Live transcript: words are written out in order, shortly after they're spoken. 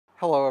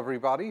Hello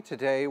everybody.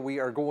 Today we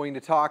are going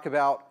to talk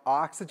about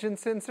oxygen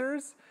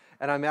sensors,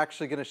 and I'm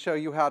actually going to show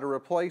you how to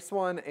replace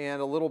one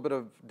and a little bit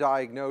of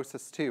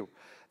diagnosis too.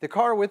 The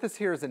car with us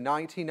here is a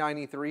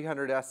 1990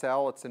 300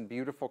 SL. It's in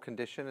beautiful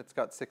condition. It's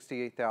got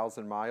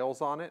 68,000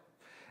 miles on it,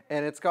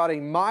 and it's got a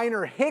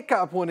minor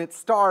hiccup when it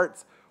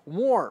starts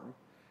warm.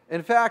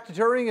 In fact,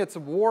 during its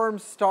warm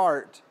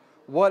start,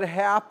 what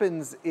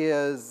happens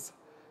is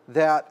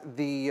that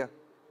the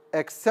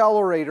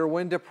accelerator,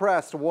 when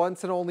depressed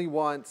once and only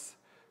once,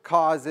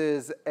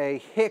 causes a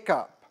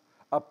hiccup,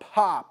 a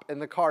pop,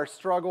 and the car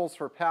struggles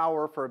for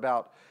power for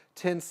about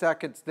 10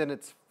 seconds, then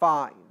it's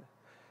fine.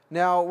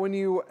 Now, when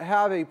you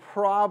have a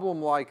problem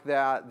like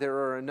that, there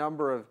are a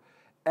number of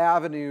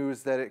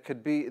avenues that it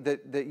could be,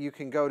 that you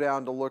can go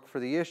down to look for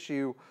the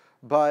issue,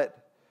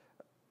 but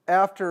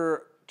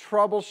after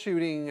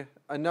troubleshooting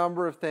a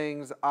number of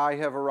things, I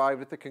have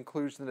arrived at the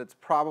conclusion that it's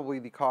probably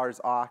the car's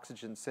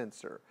oxygen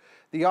sensor.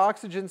 The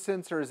oxygen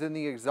sensor is in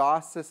the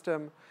exhaust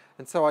system,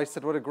 and so I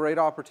said, what a great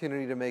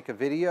opportunity to make a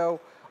video.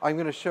 I'm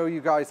going to show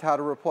you guys how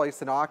to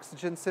replace an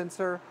oxygen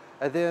sensor,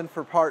 and then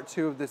for part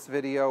 2 of this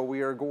video,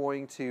 we are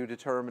going to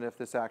determine if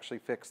this actually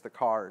fixed the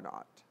car or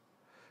not.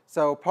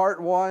 So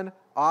part 1,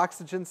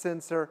 oxygen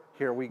sensor,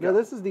 here we go. Now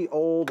this is the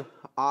old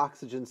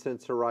oxygen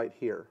sensor right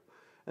here.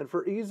 And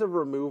for ease of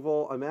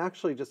removal, I'm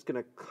actually just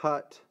going to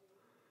cut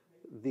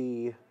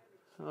the,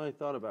 I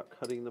thought about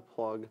cutting the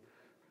plug,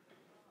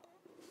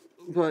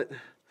 but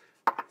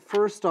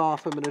first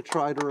off, I'm going to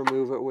try to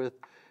remove it with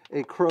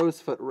a crow's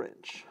foot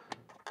wrench.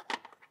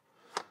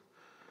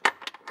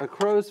 A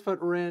crow's foot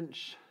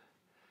wrench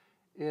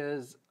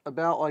is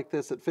about like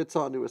this. It fits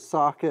onto a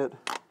socket.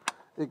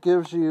 It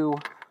gives you,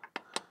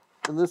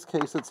 in this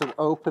case, it's an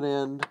open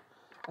end,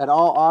 and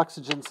all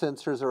oxygen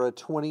sensors are a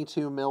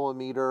 22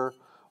 millimeter,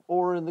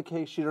 or in the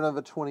case you don't have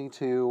a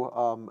 22,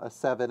 a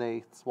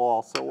 7/8 will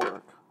also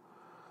work.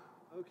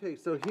 Okay,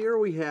 so here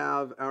we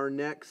have our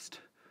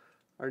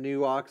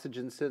new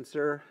oxygen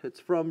sensor. It's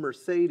from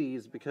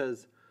Mercedes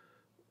because,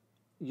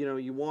 you know,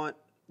 you want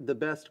the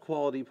best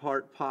quality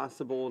part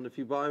possible, and if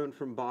you buy one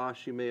from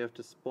Bosch, you may have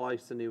to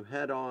splice a new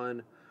head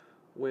on,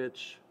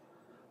 which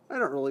I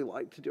don't really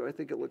like to do. I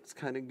think it looks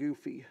kind of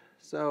goofy.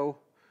 So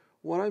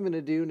what I'm going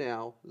to do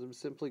now is I'm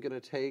simply going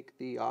to take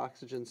the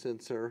oxygen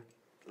sensor,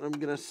 I'm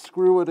going to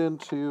screw it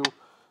into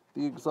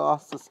the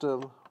exhaust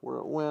system where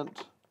it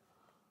went,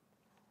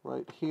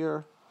 right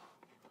here.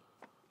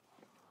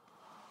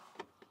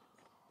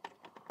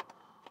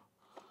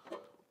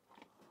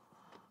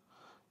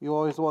 You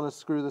always want to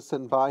screw this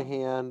in by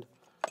hand.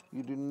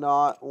 You do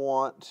not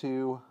want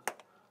to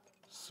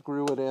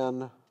screw it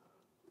in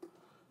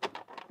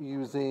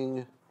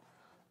using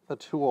a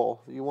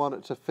tool. You want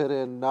it to fit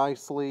in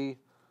nicely,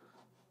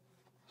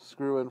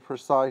 screw in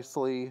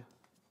precisely.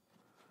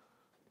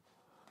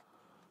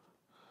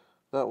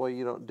 That way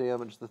you don't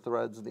damage the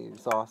threads in the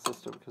exhaust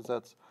system, because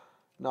that's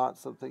not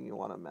something you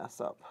want to mess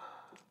up.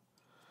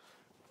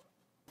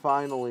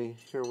 Finally,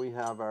 here we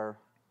have our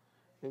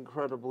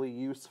incredibly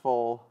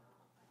useful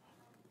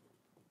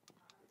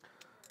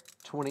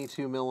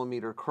 22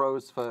 millimeter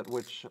crow's foot,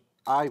 which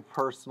I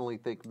personally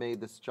think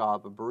made this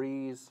job a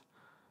breeze.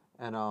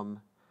 And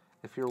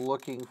if you're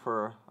looking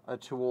for a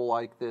tool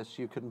like this,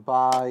 you can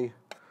buy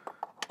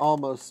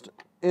almost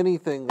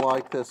anything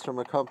like this from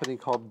a company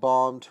called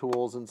Baum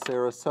Tools in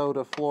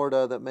Sarasota,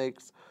 Florida, that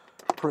makes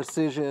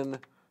precision,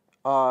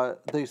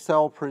 they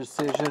sell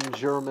precision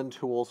German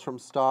tools from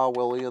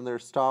Stahwille, and they're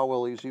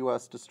Stahwille's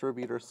U.S.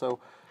 distributor. So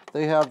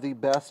they have the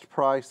best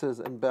prices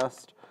and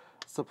best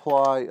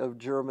supply of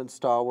German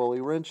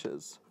Stahwille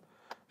wrenches.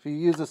 If you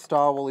use a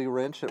Stahwille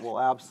wrench, it will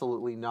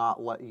absolutely not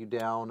let you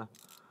down.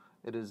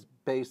 It is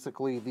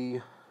basically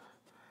the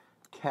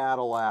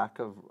Cadillac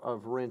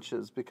of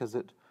wrenches, because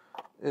it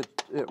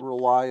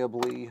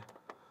reliably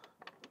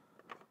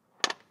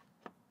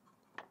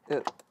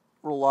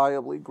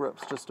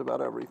grips just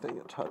about everything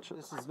it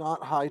touches. This is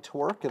not high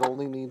torque. It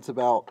only needs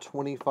about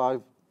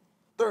 25-30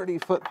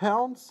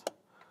 foot-pounds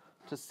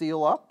to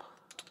seal up.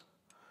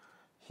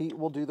 Heat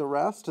will do the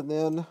rest, and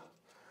then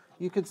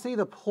you can see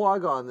the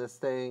plug on this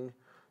thing.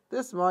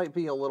 This might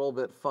be a little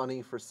bit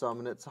funny for some,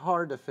 and it's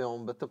hard to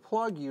film, but the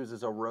plug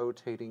uses a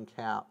rotating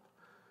cap,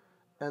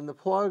 and the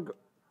plug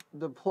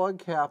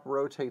cap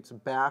rotates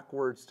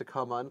backwards to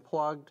come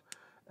unplugged,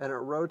 and it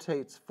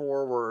rotates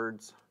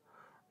forwards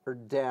or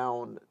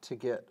down to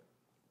get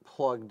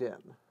plugged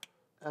in.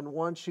 And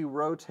once you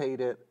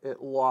rotate it,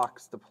 it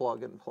locks the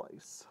plug in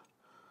place.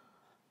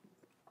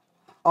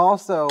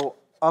 Also,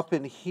 up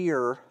in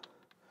here,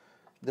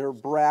 there are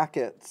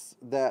brackets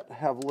that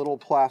have little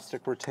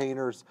plastic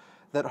retainers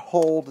that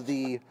hold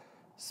the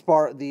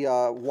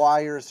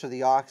wires to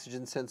the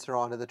oxygen sensor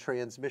onto the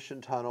transmission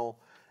tunnel,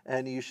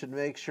 and you should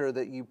make sure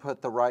that you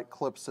put the right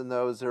clips in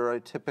those. They're a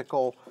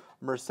typical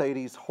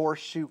Mercedes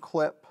horseshoe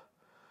clip,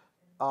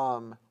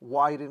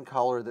 white in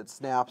color, that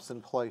snaps in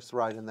place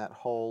right in that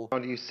hole.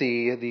 You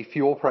see the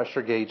fuel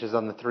pressure gauges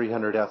on the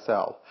 300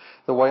 SL.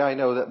 The way I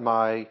know that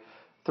my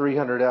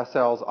 300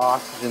 SL's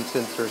oxygen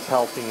sensor is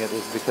helping it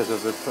is because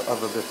of a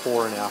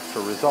before and after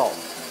result.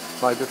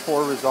 My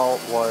before result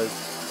was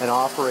an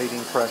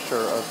operating pressure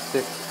of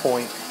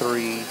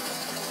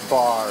 6.3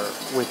 bar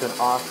with an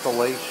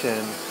oscillation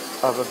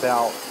of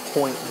about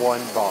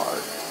 0.1 bar.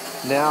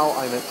 Now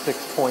I'm at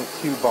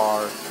 6.2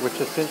 bar, which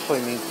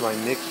essentially means my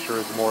mixture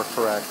is more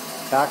correct,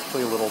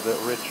 actually a little bit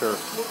richer,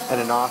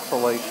 and an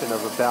oscillation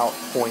of about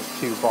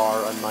 0.2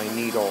 bar on my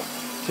needle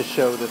to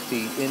show that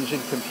the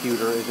engine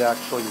computer is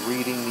actually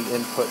reading the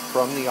input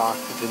from the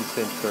oxygen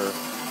sensor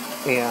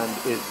and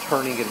is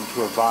turning it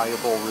into a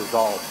viable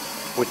result,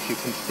 which you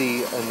can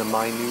see in the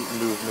minute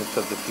movements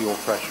of the fuel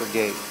pressure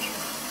gauge.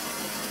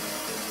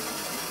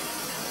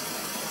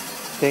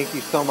 Thank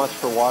you so much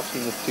for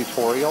watching this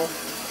tutorial.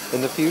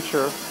 In the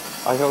future,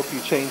 I hope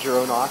you change your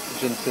own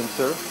oxygen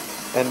sensor,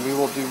 and we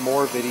will do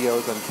more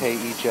videos on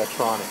KE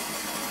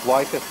Jetronics.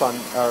 Like us on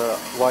our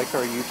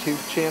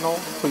YouTube channel.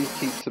 Please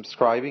keep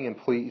subscribing, and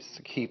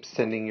please keep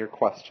sending your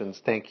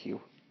questions. Thank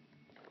you.